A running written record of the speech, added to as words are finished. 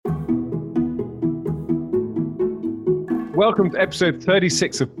Welcome to episode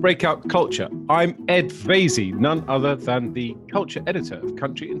 36 of Breakout Culture. I'm Ed Vasey, none other than the culture editor of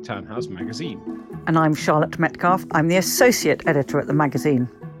Country and Townhouse magazine. And I'm Charlotte Metcalfe. I'm the associate editor at the magazine.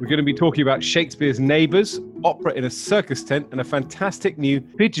 We're going to be talking about Shakespeare's Neighbours, opera in a circus tent, and a fantastic new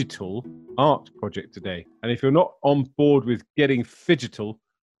digital art project today. And if you're not on board with getting phygital,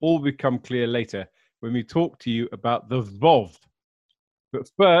 all will become clear later when we talk to you about the VOV. But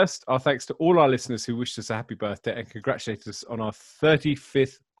first, our thanks to all our listeners who wished us a happy birthday and congratulated us on our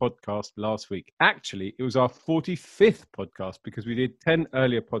 35th podcast last week. Actually, it was our 45th podcast because we did 10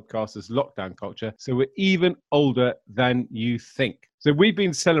 earlier podcasts as Lockdown Culture, so we're even older than you think. So we've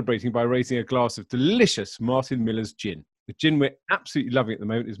been celebrating by raising a glass of delicious Martin Miller's gin. The gin we're absolutely loving at the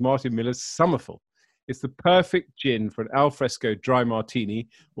moment is Martin Miller's Summerful. It's the perfect gin for an alfresco dry martini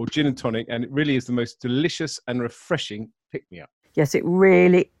or gin and tonic, and it really is the most delicious and refreshing pick-me-up. Yes, it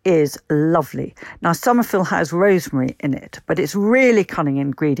really is lovely. Now, Summerful has rosemary in it, but its really cunning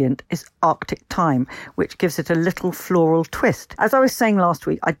ingredient is Arctic thyme, which gives it a little floral twist. As I was saying last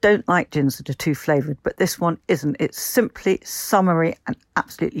week, I don't like gins that are too flavoured, but this one isn't. It's simply summery and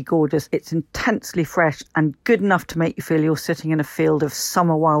absolutely gorgeous. It's intensely fresh and good enough to make you feel you're sitting in a field of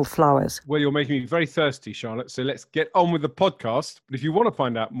summer wildflowers. Well, you're making me very thirsty, Charlotte, so let's get on with the podcast. But if you want to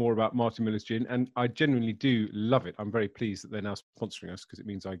find out more about Martin Miller's gin, and I genuinely do love it, I'm very pleased that they're now sponsoring us because it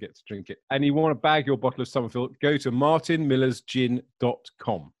means I get to drink it. And you want to bag your bottle of Summerful, go to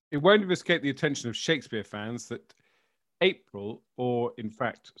martinmillersgin.com. It won't have escaped the attention of Shakespeare fans that April, or in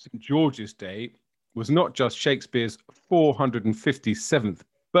fact St. George's Day, was not just Shakespeare's 457th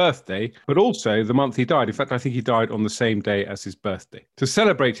birthday, but also the month he died. In fact, I think he died on the same day as his birthday. To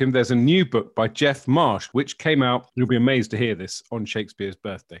celebrate him, there's a new book by Jeff Marsh, which came out, you'll be amazed to hear this, on Shakespeare's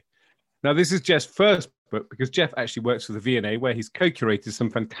birthday. Now, this is Jeff's first book because Jeff actually works for the V&A, where he's co-curated some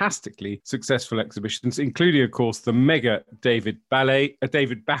fantastically successful exhibitions, including, of course, the mega David Bowie,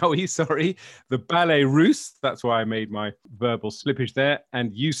 the Ballet Russe. That's why I made my verbal slippage there.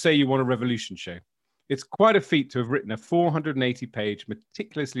 And You Say You Want a Revolution show. It's quite a feat to have written a 480-page,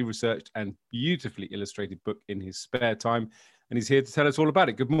 meticulously researched and beautifully illustrated book in his spare time. And he's here to tell us all about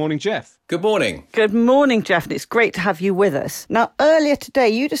it. Good morning, Jeff. Good morning. Good morning, Jeff, and it's great to have you with us. Now, earlier today,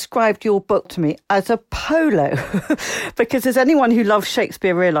 you described your book to me as a polo, because as anyone who loves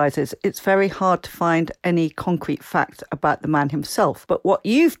Shakespeare realises, it's very hard to find any concrete facts about the man himself. But what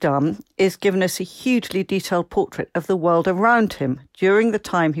you've done is given us a hugely detailed portrait of the world around him during the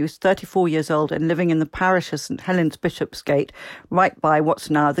time he was 34 years old and living in the parish of St Helens Bishopsgate, right by what's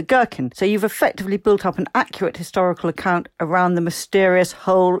now the Gherkin. So you've effectively built up an accurate historical account around the mysterious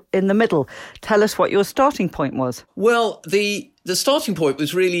hole in the middle. Tell us what your starting point was. Well, the starting point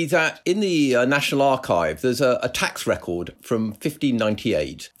was really that in the National Archive, there's a tax record from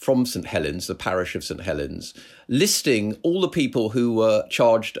 1598 from St Helens, the parish of St Helens, listing all the people who were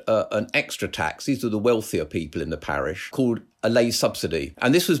charged an extra tax. These were the wealthier people in the parish, called a lay subsidy.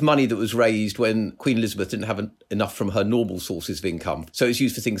 And this was money that was raised when Queen Elizabeth didn't have enough from her normal sources of income. So it's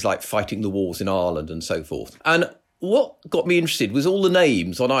used for things like fighting the wars in Ireland and so forth. And what got me interested was all the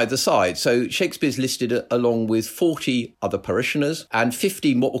names on either side. So Shakespeare's listed along with 40 other parishioners and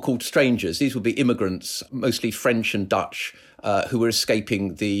 15 what were called strangers. These would be immigrants, mostly French and Dutch, who were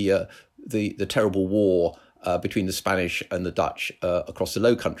escaping the terrible war between the Spanish and the Dutch across the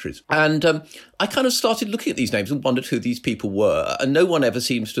Low Countries. And I kind of started looking at these names and wondered who these people were. And no one ever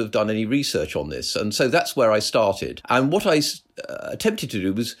seems to have done any research on this. And so that's where I started. And what I attempted to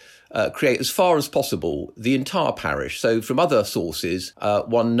do was create, as far as possible, the entire parish. So from other sources,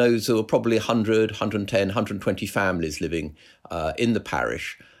 one knows there were probably 100, 110, 120 families living in the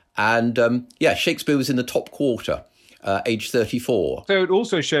parish. And Shakespeare was in the top quarter, age 34. So it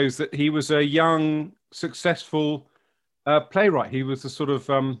also shows that he was a young, successful playwright. He was the sort of,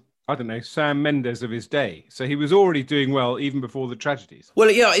 Sam Mendes of his day. So he was already doing well even before the tragedies.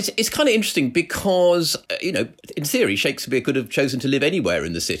 Well, yeah, it's kind of interesting because, in theory, Shakespeare could have chosen to live anywhere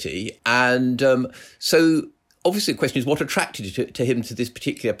in the city. And so obviously the question is what attracted to him to this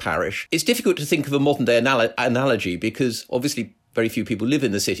particular parish. It's difficult to think of a modern day analogy because obviously very few people live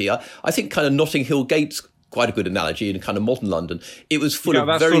in the city. I think kind of Notting Hill Gate's quite a good analogy in kind of modern London. It was full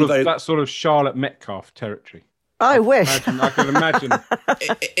of that's sort of Charlotte Metcalfe territory. I wish. I can imagine.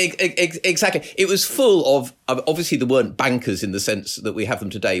 Exactly. It was full of, obviously there weren't bankers in the sense that we have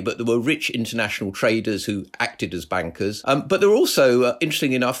them today, but there were rich international traders who acted as bankers. But there were also,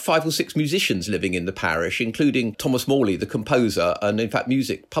 interesting enough, 5 or 6 musicians living in the parish, including Thomas Morley, the composer, and in fact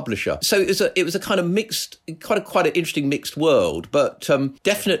music publisher. So it was a kind of mixed, quite an interesting mixed world, but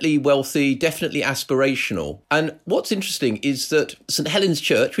definitely wealthy, definitely aspirational. And what's interesting is that St Helens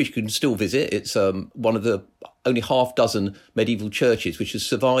Church, which you can still visit, it's one of the only half dozen medieval churches which has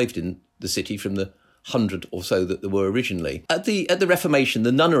survived in the city from the 100 or so that there were originally. At the Reformation,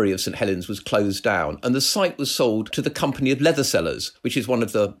 the nunnery of St Helens was closed down, and the site was sold to the Company of Leather Sellers, which is one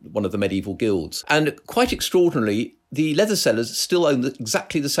of the medieval guilds. And quite extraordinarily, the leather sellers still own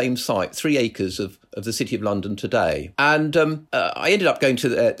exactly the same site, 3 acres of the City of London today. And I ended up going to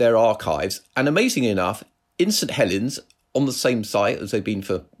their archives, and amazingly enough, in St Helens, on the same site as they've been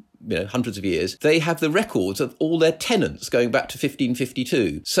for hundreds of years, they have the records of all their tenants going back to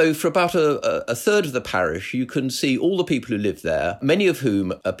 1552. So for about a third of the parish, you can see all the people who live there, many of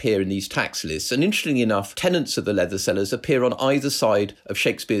whom appear in these tax lists. And interestingly enough, tenants of the leather sellers appear on either side of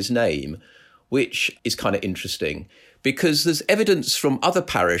Shakespeare's name, which is kind of interesting, because there's evidence from other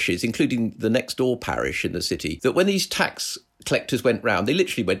parishes, including the next door parish in the city, that when these tax collectors went round, they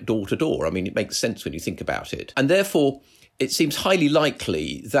literally went door to door. I mean, it makes sense when you think about it. And therefore, it seems highly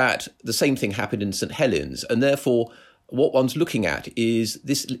likely that the same thing happened in St Helens, and therefore what one's looking at is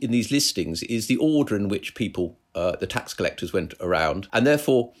this in these listings is the order in which people, the tax collectors, went around, and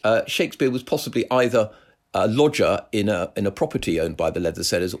therefore Shakespeare was possibly either a lodger in a property owned by the leather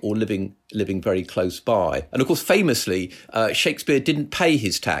sellers or living very close by. And of course, famously, Shakespeare didn't pay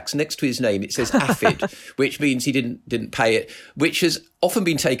his tax. Next to his name, it says affid, which means he didn't pay it, which has often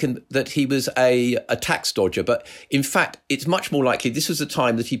been taken that he was a tax dodger. But in fact, it's much more likely this was the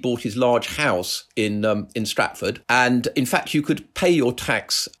time that he bought his large house in Stratford. And in fact, you could pay your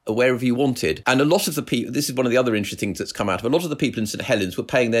tax wherever you wanted. And a lot of the people, this is one of the other interesting things that's come out of, a lot of the people in St Helens were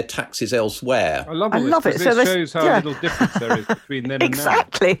paying their taxes elsewhere. I love it. So it shows how little difference there is between then and now.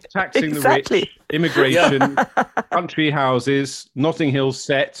 Taxing the rich, immigration, country houses, Notting Hill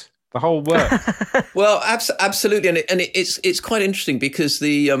set, the whole work. Well, absolutely, and it's quite interesting because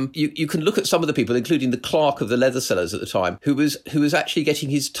you can look at some of the people, including the clerk of the leather sellers at the time, who was actually getting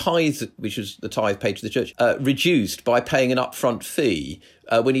his tithe, which was the tithe paid to the church, reduced by paying an upfront fee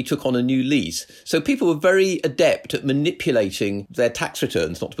when he took on a new lease. So people were very adept at manipulating their tax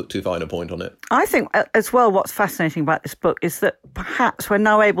returns, not to put too fine a point on it. I think as well what's fascinating about this book is that perhaps we're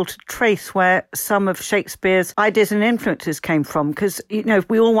now able to trace where some of Shakespeare's ideas and influences came from, because,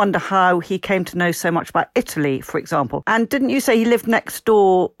 we all wonder how he came to know so much about Italy, for example. And didn't you say he lived next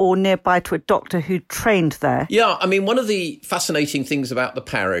door or nearby to a doctor who trained there? Yeah, I mean, one of the fascinating things about the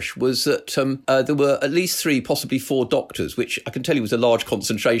parish was that there were at least 3, possibly 4 doctors, which I can tell you was a large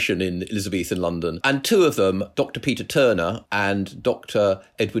concentration in Elizabethan London. And 2 of them, Dr. Peter Turner and Dr.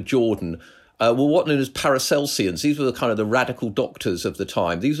 Edward Jordan, were what known as Paracelsians. These were the kind of the radical doctors of the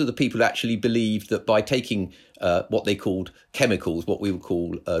time. These were the people who actually believed that by taking what they called chemicals, what we would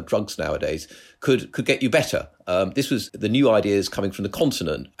call drugs nowadays, could get you better. This was the new ideas coming from the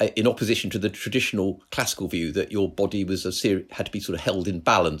continent in opposition to the traditional classical view that your body was had to be sort of held in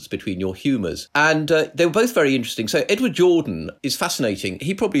balance between your humours. And they were both very interesting. So Edward Jordan is fascinating.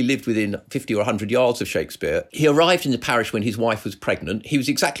 He probably lived within 50 or 100 yards of Shakespeare. He arrived in the parish when his wife was pregnant. He was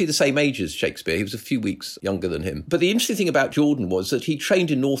exactly the same age as Shakespeare. He was a few weeks younger than him. But the interesting thing about Jordan was that he trained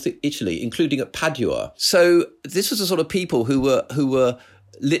in North Italy, including at Padua. So this was the sort of people who were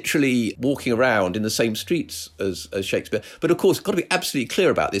literally walking around in the same streets as Shakespeare. But of course, got to be absolutely clear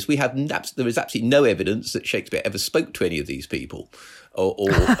about this. There is absolutely no evidence that Shakespeare ever spoke to any of these people.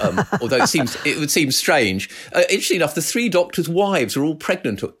 Although it would seem strange. Interestingly enough, the 3 doctors' wives were all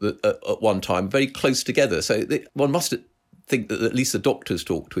pregnant at one time, very close together. So one must think that at least the doctors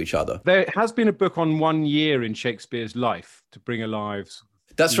talk to each other. There has been a book on 1 year in Shakespeare's life to bring alive.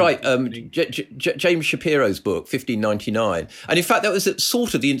 That's right. James Shapiro's book, 1599. And in fact, that was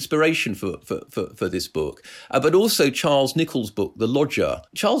sort of the inspiration for this book. But also Charles Nichols' book, The Lodger.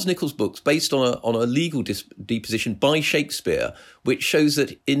 Charles Nichols' book's based on a legal deposition by Shakespeare, which shows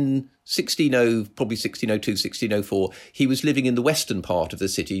that in 1602, 1604, he was living in the western part of the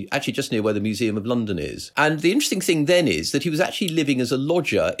city, actually just near where the Museum of London is. And the interesting thing then is that he was actually living as a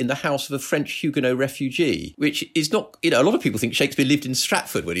lodger in the house of a French Huguenot refugee, which is not, a lot of people think Shakespeare lived in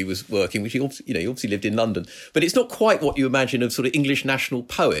Stratford when he was working, which he obviously lived in London. But it's not quite what you imagine of sort of English national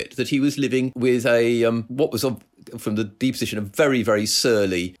poet, that he was living with what was from the deposition, a very, very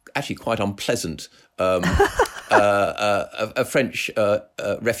surly, actually quite unpleasant a French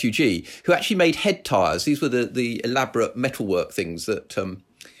refugee who actually made head tires. These were the elaborate metalwork things that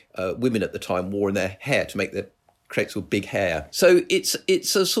women at the time wore in their hair to make their create sort of big hair. So it's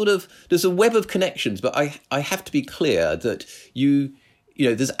a sort of, there's a web of connections, but I have to be clear that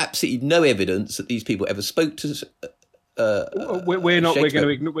there's absolutely no evidence that these people ever spoke to. We're going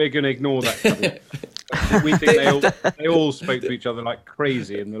to ignore that. We think they all spoke to each other like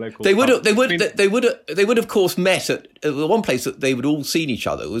crazy in the local. They would of course met at the one place that they would all seen each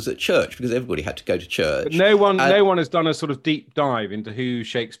other was at church, because everybody had to go to church. But no one has done a sort of deep dive into who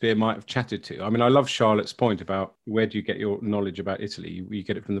Shakespeare might have chatted to. I mean, I love Charlotte's point about where do you get your knowledge about Italy? You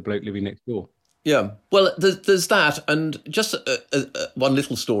get it from the bloke living next door. Yeah, well, there's that, and just one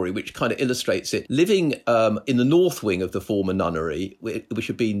little story which kind of illustrates it. Living in the north wing of the former nunnery, which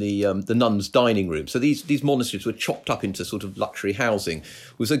had been the nuns' dining room, so these monasteries were chopped up into sort of luxury housing,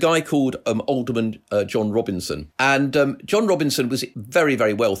 was a guy called Alderman John Robinson. And John Robinson was very,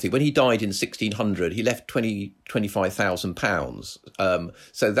 very wealthy. When he died in 1600, he left £25,000.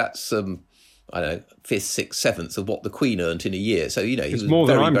 So that's I don't know, fifth, sixth, seventh of what the Queen earned in a year. So, you know, he was more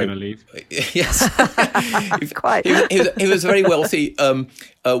than I'm going to leave. Yes. Quite. He was a very wealthy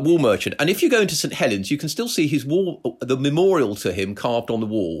wool merchant. And if you go into St. Helens, you can still see the memorial to him carved on the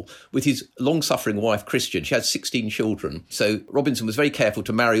wall with his long-suffering wife, Christian. She had 16 children. So Robinson was very careful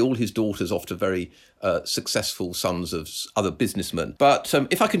to marry all his daughters off to very successful sons of other businessmen. But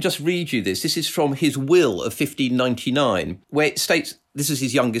if I can just read you this is from his will of 1599, where it states, this is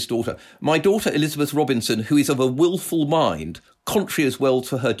his youngest daughter, "My daughter Elizabeth Robinson, who is of a wilful mind, contrary as well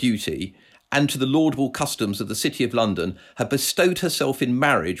to her duty, and to the laudable customs of the City of London, have bestowed herself in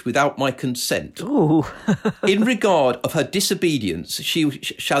marriage without my consent. Ooh. In regard of her disobedience, she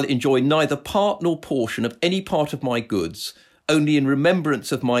shall enjoy neither part nor portion of any part of my goods. Only in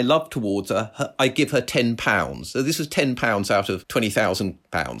remembrance of my love towards her, I give her £10. So this was £10 out of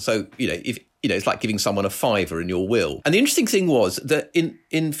 £20,000. So, it's like giving someone a fiver in your will. And the interesting thing was that in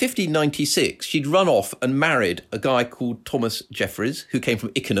 1596, she'd run off and married a guy called Thomas Jeffreys, who came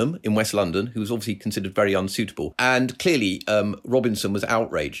from Ickenham in West London, who was obviously considered very unsuitable. And clearly, Robinson was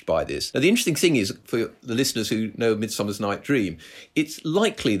outraged by this. Now, the interesting thing is, for the listeners who know A Midsummer's Night Dream, it's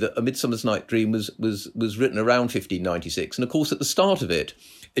likely that A Midsummer's Night Dream was written around 1596. And of course, at the start of it,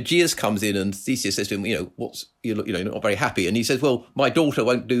 Aegeus comes in and Theseus says to him, you're not very happy. And he says, well, my daughter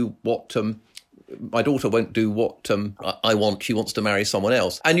won't do what I want. She wants to marry someone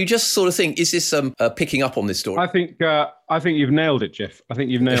else. And you just sort of think, is this picking up on this story? I think you've nailed it, Jeff. I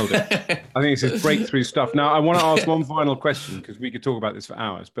think you've nailed it. I think this is breakthrough stuff. Now, I want to ask one final question, because we could talk about this for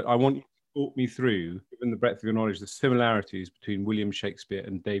hours, but I want you to talk me through, given the breadth of your knowledge, the similarities between William Shakespeare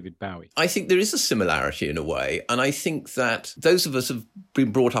and David Bowie. I think there is a similarity in a way, and I think that those of us who have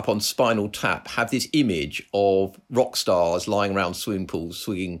been brought up on Spinal Tap have this image of rock stars lying around swimming pools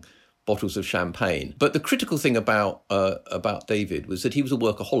swinging bottles of champagne. But the critical thing about David was that he was a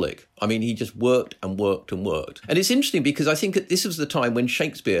workaholic. I mean, he just worked and worked and worked. And it's interesting because I think that this was the time when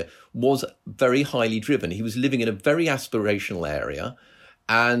Shakespeare was very highly driven. He was living in a very aspirational area.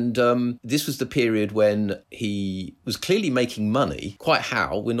 And this was the period when he was clearly making money. Quite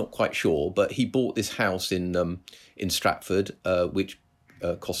how, we're not quite sure. But he bought this house in Stratford, which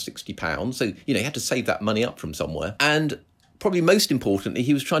cost £60. So, he had to save that money up from somewhere. And probably most importantly,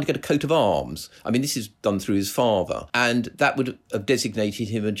 he was trying to get a coat of arms. I mean, this is done through his father, and that would have designated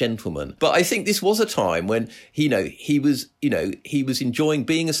him a gentleman. But I think this was a time when, he was enjoying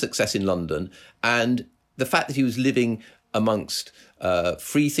being a success in London, and the fact that he was living amongst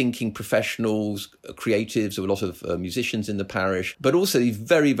free-thinking professionals, creatives, there were a lot of musicians in the parish, but also these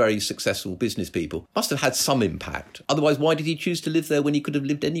very, very successful business people, must have had some impact. Otherwise, why did he choose to live there when he could have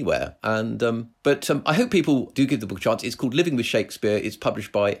lived anywhere? And but I hope people do give the book a chance. It's called Living with Shakespeare. It's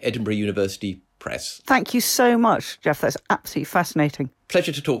published by Edinburgh University Press. Thank you so much, Jeff. That's absolutely fascinating.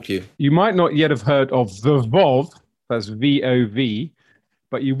 Pleasure to talk to you. You might not yet have heard of the VOV, that's V-O-V,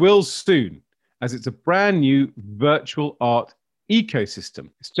 but you will soon, as it's a brand new virtual art ecosystem.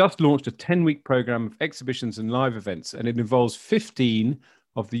 It's just launched a 10-week program of exhibitions and live events, and it involves 15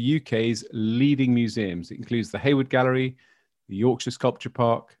 of the UK's leading museums. It includes the Hayward Gallery, the Yorkshire Sculpture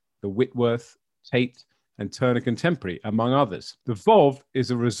Park, the Whitworth, Tate, and Turner Contemporary, among others. The VOV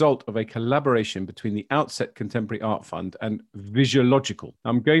is a result of a collaboration between the Outset Contemporary Art Fund and Visualogical.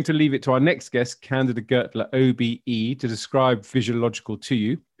 I'm going to leave it to our next guest, Candida Gertler, OBE, to describe Visualogical to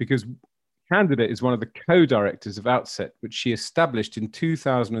you, because Candida is one of the co-directors of Outset, which she established in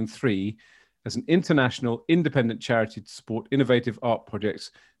 2003 as an international independent charity to support innovative art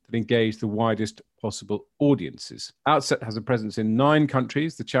projects that engage the widest possible audiences. Outset has a presence in 9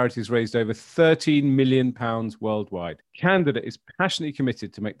 countries. The charity has raised over £13 million worldwide. Candida is passionately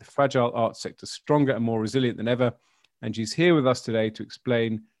committed to make the fragile art sector stronger and more resilient than ever, and she's here with us today to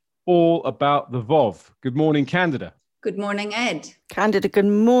explain all about the VOV. Good morning, Candida. Good morning, Ed. Candida, good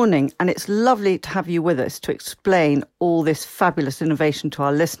morning. And it's lovely to have you with us to explain all this fabulous innovation to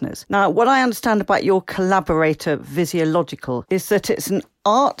our listeners. Now, what I understand about your collaborator, Visiological, is that it's an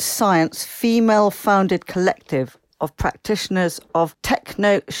art science female-founded collective of practitioners of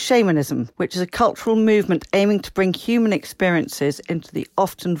techno-shamanism, which is a cultural movement aiming to bring human experiences into the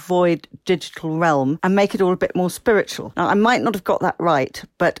often void digital realm and make it all a bit more spiritual. Now, I might not have got that right,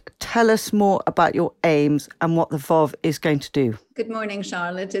 but tell us more about your aims and what the VOV is going to do. Good morning,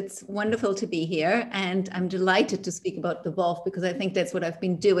 Charlotte. It's wonderful to be here, and I'm delighted to speak about the VOV because I think that's what I've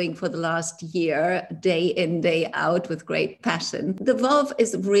been doing for the last year, day in, day out, with great passion. The VOV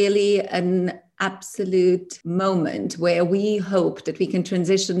is really an absolute moment where we hope that we can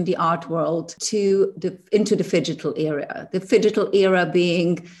transition the art world into the phygital era. The phygital era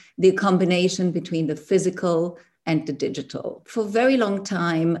being the combination between the physical and the digital. For a very long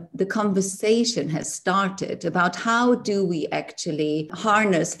time, the conversation has started about how do we actually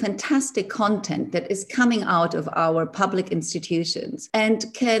harness fantastic content that is coming out of our public institutions and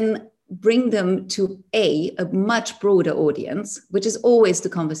can bring them to a much broader audience, which is always the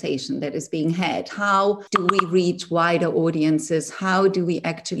conversation that is being had. How do we reach wider audiences? How do we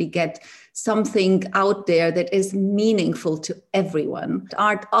actually get something out there that is meaningful to everyone?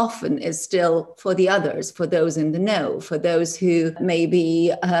 Art often is still for the others, for those in the know, for those who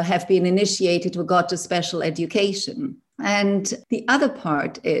maybe have been initiated or got a special education. And the other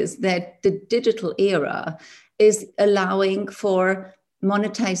part is that the digital era is allowing for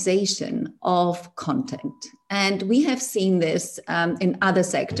monetization of content. And we have seen this in other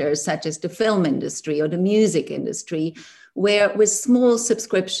sectors, such as the film industry or the music industry, where with small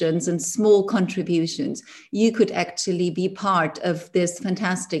subscriptions and small contributions, you could actually be part of this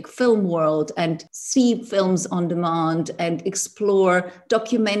fantastic film world and see films on demand and explore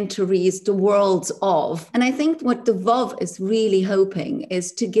documentaries, the worlds of. And I think what the VOV is really hoping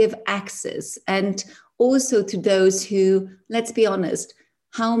is to give access and also to those who, let's be honest,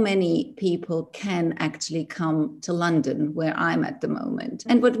 how many people can actually come to London, where I'm at the moment?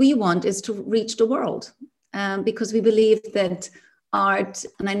 And what we want is to reach the world, because we believe that art,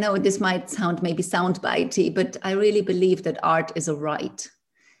 and I know this might sound maybe soundbitey, but I really believe that art is a right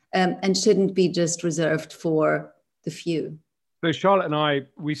and shouldn't be just reserved for the few. So Charlotte and I,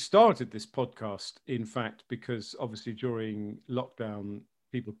 we started this podcast, in fact, because obviously during lockdown,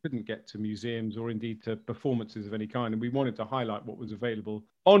 people couldn't get to museums or indeed to performances of any kind. And we wanted to highlight what was available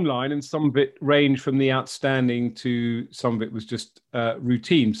online, and some of it ranged from the outstanding to some of it was just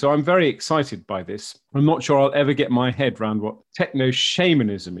routine. So I'm very excited by this. I'm not sure I'll ever get my head around what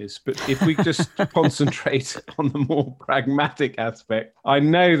techno-shamanism is, but if we just concentrate on the more pragmatic aspect, I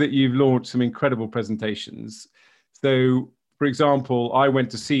know that you've launched some incredible presentations. So, for example, I went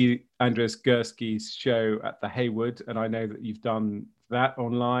to see Andreas Gursky's show at the Hayward, and I know that you've done that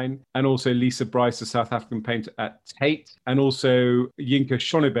online, and also Lisa Bryce, the South African painter at Tate, and also Yinka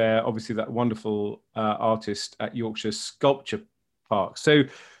Schonebert, obviously that wonderful artist at Yorkshire Sculpture Park. So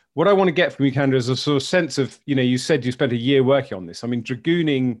what I want to get from you, Candida, is a sort of sense of, you said you spent a year working on this. I mean,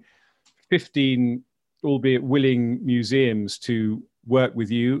 dragooning 15, albeit willing, museums to work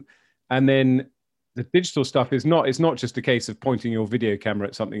with you, and then the digital stuff it's not just a case of pointing your video camera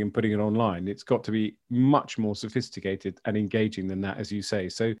at something and putting it online. It's got to be much more sophisticated and engaging than that, as you say.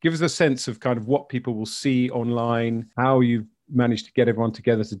 So give us a sense of kind of what people will see online, how you've managed to get everyone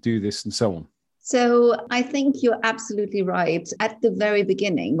together to do this, and so on. So I think you're absolutely right. At the very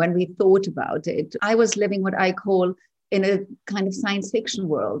beginning, when we thought about it, I was living what I call in a kind of science fiction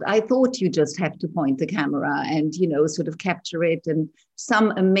world. I thought you just have to point the camera and, sort of capture it, and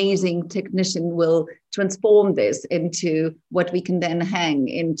some amazing technician will transform this into what we can then hang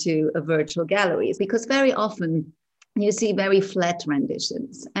into a virtual gallery. Because very often you see very flat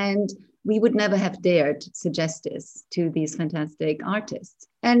renditions, and we would never have dared suggest this to these fantastic artists.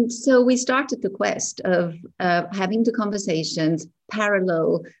 And so we started the quest of having the conversations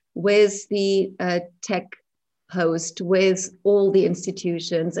parallel with the tech host, with all the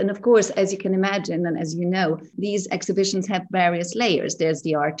institutions. And of course, as you can imagine, and as you know, these exhibitions have various layers. There's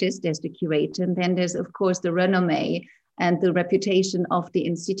the artist, there's the curator, and then there's, of course, the renommee and the reputation of the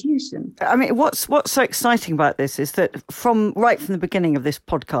institution. I mean, what's so exciting about this is that right from the beginning of this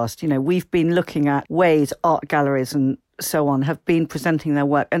podcast, we've been looking at ways art galleries and so on have been presenting their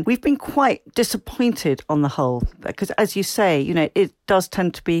work, and we've been quite disappointed on the whole, because as you say, it does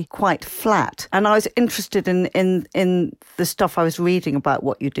tend to be quite flat. And I was interested in the stuff I was reading about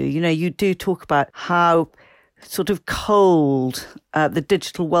what you do. You do talk about how sort of cold the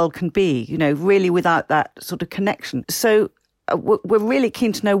digital world can be, really without that sort of connection. So we're really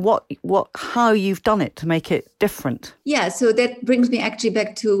keen to know how you've done it to make it different. Yeah, so that brings me actually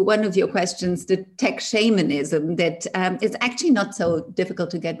back to one of your questions, the tech shamanism, that is actually not so difficult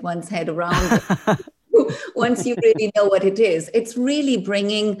to get one's head around. Once you really know what it is, it's really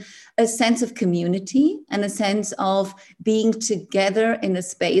bringing a sense of community and a sense of being together in a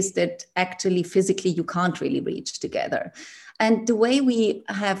space that actually physically you can't really reach together. And the way we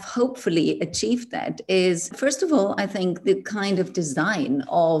have hopefully achieved that is, first of all, I think the kind of design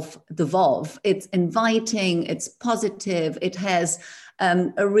of the VOV, it's inviting, it's positive, it has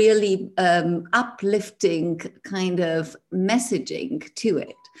a really uplifting kind of messaging to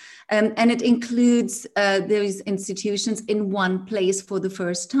it. And it includes these institutions in one place for the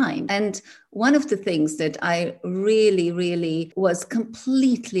first time. And one of the things that I really, really was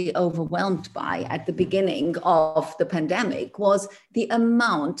completely overwhelmed by at the beginning of the pandemic was the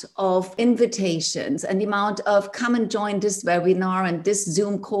amount of invitations and the amount of come and join this webinar and this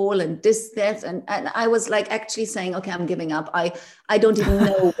Zoom call and that. And I was like actually saying, okay, I'm giving up. I don't even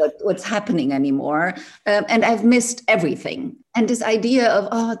know what's happening anymore. And I've missed everything. And this idea of,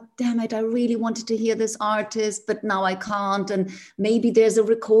 oh, damn it, I really wanted to hear this artist, but now I can't. And maybe there's a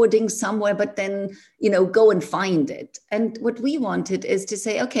recording somewhere, but then, go and find it. And what we wanted is to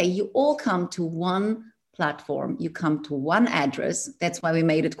say, okay, you all come to one platform, you come to one address. That's why we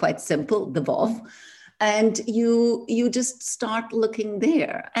made it quite simple, the VOV. And you just start looking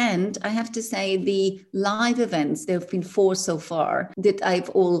there. And I have to say, the live events, there have been 4 so far that I've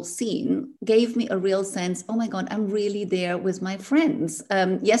all seen, gave me a real sense, oh my God, I'm really there with my friends.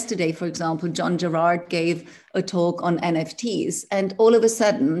 Yesterday, for example, John Gerard gave a talk on NFTs. And all of a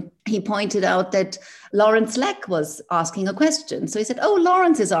sudden, he pointed out that Lawrence Leck was asking a question. So he said, oh,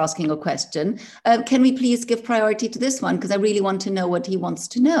 Lawrence is asking a question. Can we please give priority to this one? Because I really want to know what he wants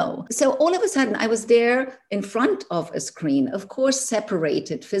to know. So all of a sudden, I was there in front of a screen, of course,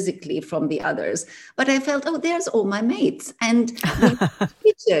 separated physically from the others. But I felt, oh, there's all my mates. And the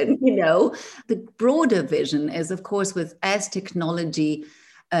vision, the broader vision is, of course, as technology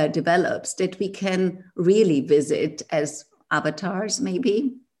develops, that we can really visit as avatars,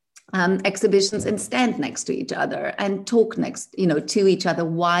 maybe, exhibitions and stand next to each other and talk to each other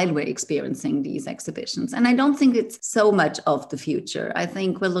while we're experiencing these exhibitions. And I don't think it's so much of the future. I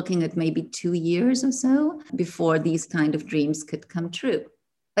think we're looking at maybe 2 years or so before these kind of dreams could come true.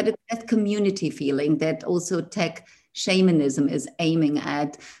 But it's that community feeling that also tech shamanism is aiming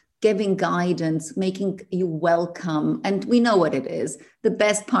at, giving guidance, making you welcome. And we know what it is. The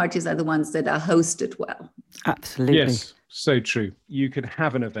best parties are the ones that are hosted well. Absolutely. Yes, so true. You could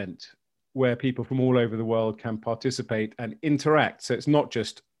have an event where people from all over the world can participate and interact. So it's not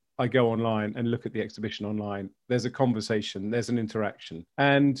just I go online and look at the exhibition online. There's a conversation, there's an interaction.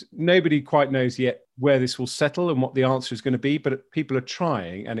 And nobody quite knows yet where this will settle and what the answer is going to be, but people are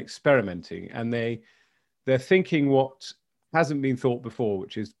trying and experimenting, and they're thinking what hasn't been thought before,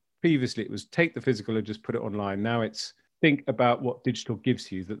 which is previously it was take the physical and just put it online. Now it's think about what digital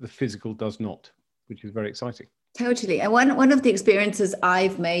gives you that the physical does not, which is very exciting. Totally. And one of the experiences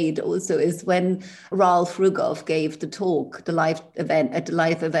I've made also is when Ralph Rugoff gave the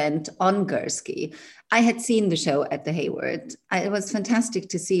live event on Gursky. I had seen the show at the Hayward. It was fantastic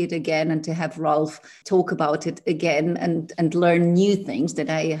to see it again and to have Ralph talk about it again and learn new things that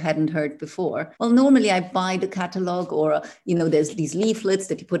I hadn't heard before. Well, normally I buy the catalog, or, there's these leaflets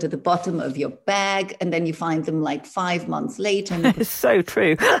that you put at the bottom of your bag and then you find them like 5 months later. It's so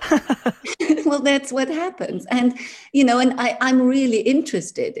true. Well, that's what happens. And, and I'm really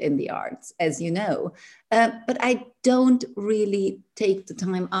interested in the arts, as you know. But I don't really take the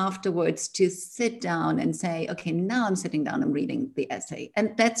time afterwards to sit down and say, okay, now I'm sitting down and reading the essay.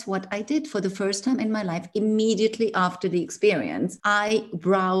 And that's what I did for the first time in my life. Immediately after the experience, I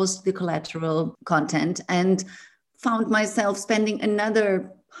browsed the collateral content and found myself spending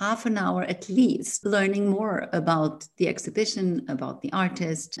another half an hour at least learning more about the exhibition, about the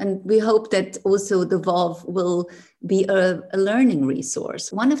artist. And we hope that also the VOV will be a learning resource.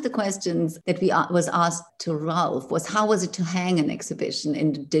 One of the questions that was asked to Ralph was, how was it to hang an exhibition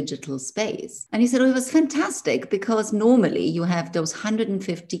in the digital space? And he said, it was fantastic, because normally you have those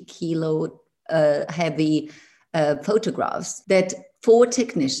 150 kilo heavy photographs that 4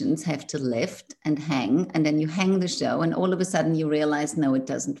 technicians have to lift and hang, and then you hang the show, and all of a sudden you realize, no, it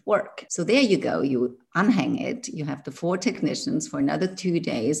doesn't work. So there you go, you unhang it, you have the 4 technicians for another 2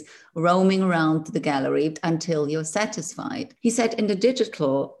 days roaming around the gallery until you're satisfied. He said in the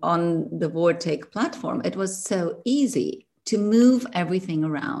digital, on the Vortex platform, it was so easy to move everything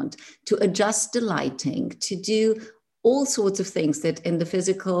around, to adjust the lighting, to do all sorts of things that in the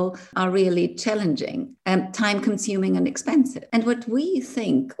physical are really challenging, time consuming and expensive. And what we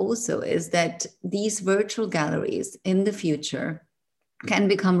think also is that these virtual galleries in the future can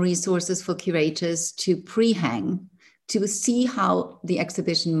become resources for curators to pre-hang, to see how the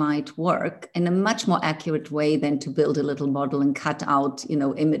exhibition might work in a much more accurate way than to build a little model and cut out,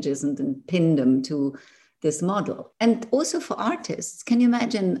 images and then pin them to this model. And also for artists, can you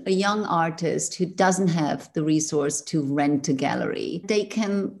imagine a young artist who doesn't have the resource to rent a gallery? They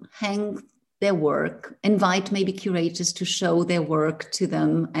can hang their work, invite maybe curators to show their work to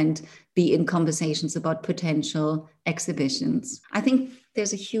them and be in conversations about potential exhibitions. I think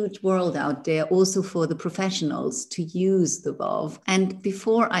there's a huge world out there also for the professionals to use the VOV. And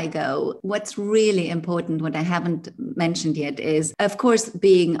before I go, what's really important, what I haven't mentioned yet is, of course,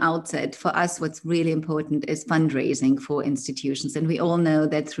 being outset, for us, what's really important is fundraising for institutions. And we all know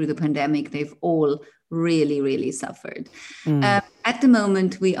that through the pandemic, they've all really, really suffered. At the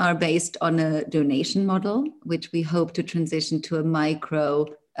moment, we are based on a donation model, which we hope to transition to a micro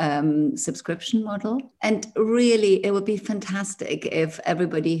subscription model. And really, it would be fantastic if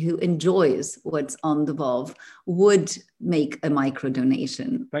everybody who enjoys what's on the VOV would make a micro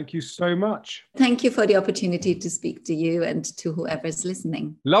donation. Thank you so much. Thank you for the opportunity to speak to you and to whoever's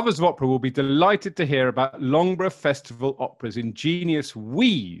listening. Lovers of opera will be delighted to hear about Loughborough Festival Opera's ingenious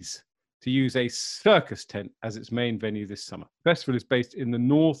wheeze to use a circus tent as its main venue this summer. The festival is based in the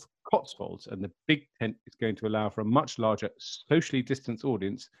North Cotswolds, and the big tent is going to allow for a much larger socially distanced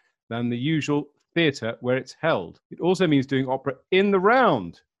audience than the usual theatre where it's held. It also means doing opera in the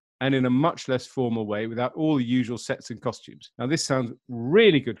round and in a much less formal way without all the usual sets and costumes. Now, this sounds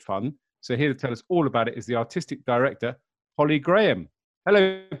really good fun. So here to tell us all about it is the artistic director, Polly Graham.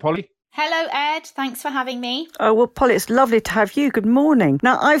 Hello, Polly. Hello, Ed. Thanks for having me. Oh, well, Polly, it's lovely to have you. Good morning.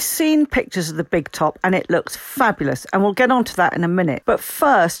 Now, I've seen pictures of the Big Top and it looks fabulous, and we'll get on to that in a minute. But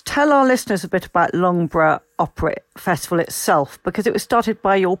first, tell our listeners a bit about Loughborough Opera Festival itself, because it was started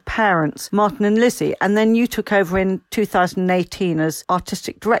by your parents, Martin and Lizzie, and then you took over in 2018 as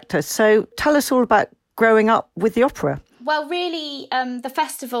artistic director. So tell us all about growing up with the opera. Well, really, the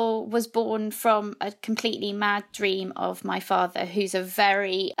festival was born from a completely mad dream of my father, who's a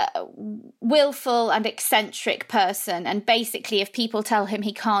very willful and eccentric person. And basically, if people tell him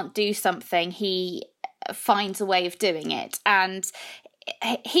he can't do something, he finds a way of doing it. And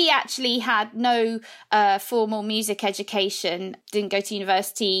he actually had no formal music education, didn't go to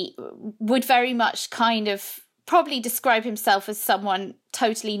university, would very much kind of probably describe himself as someone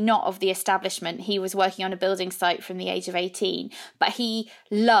totally not of the establishment. He was working on a building site from the age of 18, but he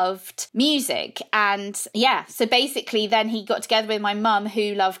loved music. And yeah, so basically then he got together with my mum,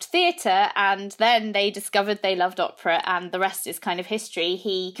 who loved theatre, and then they discovered they loved opera, and the rest is kind of history.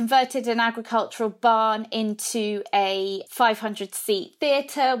 He converted an agricultural barn into a 500-seat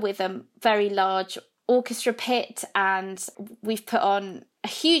theatre with a very large orchestra pit, and we've put on a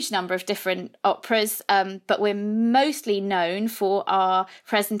huge number of different operas, but we're mostly known for our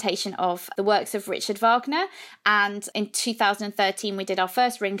presentation of the works of Richard Wagner. And in 2013, we did our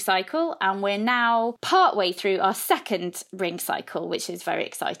first Ring Cycle, and we're now partway through our second Ring Cycle, which is very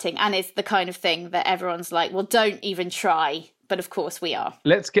exciting and is the kind of thing that everyone's like, well, don't even try. But of course we are.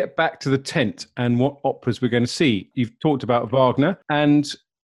 Let's get back to the tent and what operas we're going to see. You've talked about Wagner, and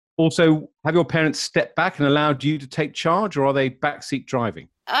also, have your parents stepped back and allowed you to take charge, or are they backseat driving?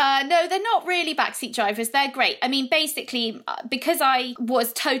 No, they're not really backseat drivers. They're great. I mean, basically, because I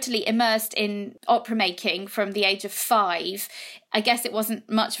was totally immersed in opera making from the age of 5, I guess it wasn't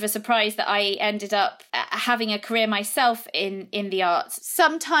much of a surprise that I ended up having a career myself in the arts.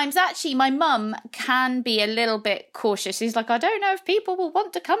 Sometimes, actually, my mum can be a little bit cautious. She's like, I don't know if people will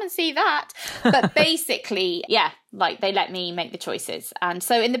want to come and see that. But basically, yeah, like they let me make the choices. And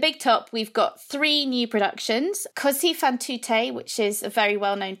so in the Big Top, we've got 3 new productions. Così fan tutte, which is a very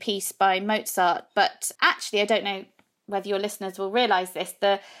well-known piece by Mozart. But actually, I don't know whether your listeners will realise this,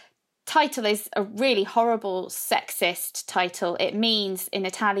 the title is a really horrible sexist title. It means in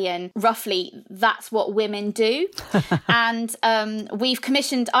Italian, roughly, that's what women do. And I've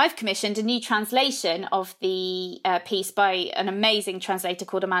commissioned a new translation of the piece by an amazing translator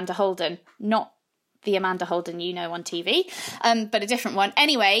called Amanda Holden, not the Amanda Holden you know on TV, but a different one.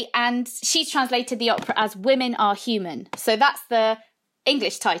 Anyway, and she's translated the opera as Women Are Human. So that's the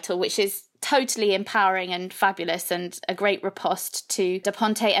English title, which is totally empowering and fabulous and a great riposte to Da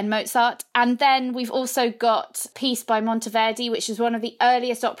Ponte and Mozart. And then we've also got a piece by Monteverdi, which is one of the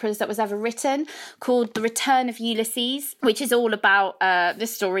earliest operas that was ever written, called The Return of Ulysses, which is all about the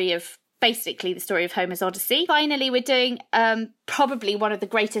story of Homer's Odyssey. Finally, we're doing probably one of the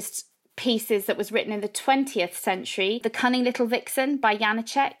greatest pieces that was written in the 20th century, The Cunning Little Vixen by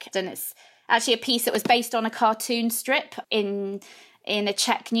Janacek. And it's actually a piece that was based on a cartoon strip in a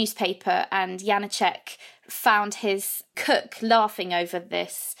Czech newspaper, and Janacek found his cook laughing over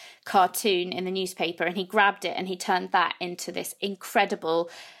this cartoon in the newspaper, and he grabbed it and he turned that into this incredible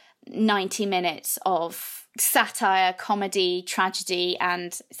 90 minutes of satire, comedy, tragedy,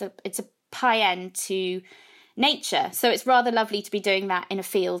 and it's a pie end to nature. So it's rather lovely to be doing that in a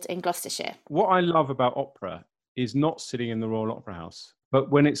field in Gloucestershire. What I love about opera is not sitting in the Royal Opera House, but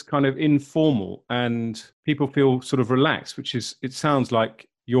when it's kind of informal and people feel sort of relaxed, which is, it sounds like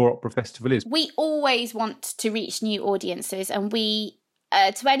your opera festival is. We always want to reach new audiences, and we,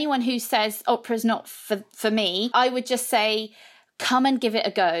 to anyone who says opera's not for me, I would just say, come and give it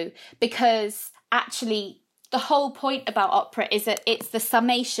a go, because actually the whole point about opera is that it's the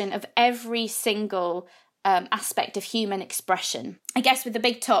summation of every single aspect of human expression. I guess with The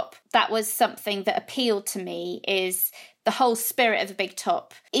Big Top, that was something that appealed to me, is the whole spirit of The Big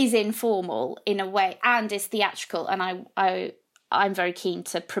Top is informal in a way and is theatrical, and I'm very keen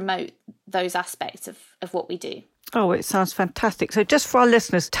to promote those aspects of what we do. Oh, it sounds fantastic. So just for our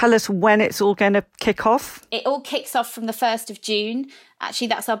listeners, tell us when it's all going to kick off. It all kicks off from the 1st of June. Actually,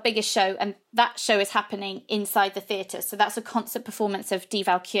 that's our biggest show, and that show is happening inside the theatre. So that's a concert performance of Die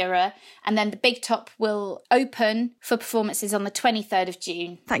Walküre. And then The Big Top will open for performances on the 23rd of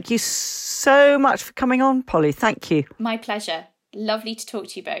June. Thank you so much for coming on, Polly. Thank you. My pleasure. Lovely to talk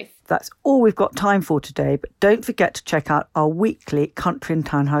to you both. That's all we've got time for today, but don't forget to check out our weekly Country and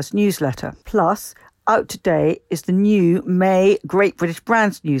Townhouse newsletter. Plus, out today is the new May Great British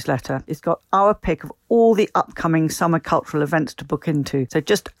Brands newsletter. It's got our pick of all the upcoming summer cultural events to book into. So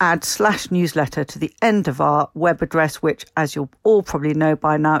just add /newsletter to the end of our web address, which, as you'll all probably know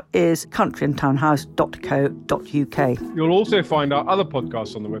by now, is countryandtownhouse.co.uk. You'll also find our other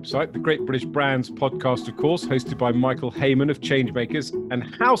podcasts on the website, the Great British Brands podcast, of course, hosted by Michael Heyman of Changemakers, and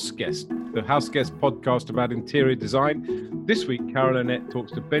House Guest, the House Guest podcast about interior design. This week, Carol Annette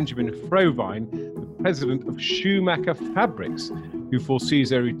talks to Benjamin Frovine, the president of Schumacher Fabrics, who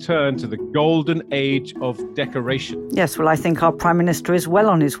foresees a return to the golden age of decoration. Yes, well, I think our Prime Minister is well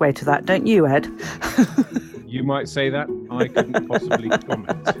on his way to that, don't you, Ed? You might say that. I couldn't possibly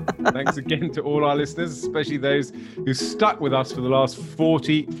comment. Thanks again to all our listeners, especially those who stuck with us for the last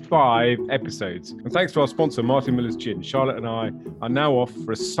 45 episodes. And thanks to our sponsor, Martin Miller's Gin. Charlotte and I are now off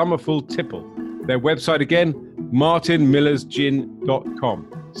for a summerful tipple. Their website again, martinmillersgin.com.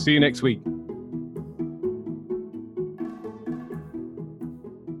 See you next week.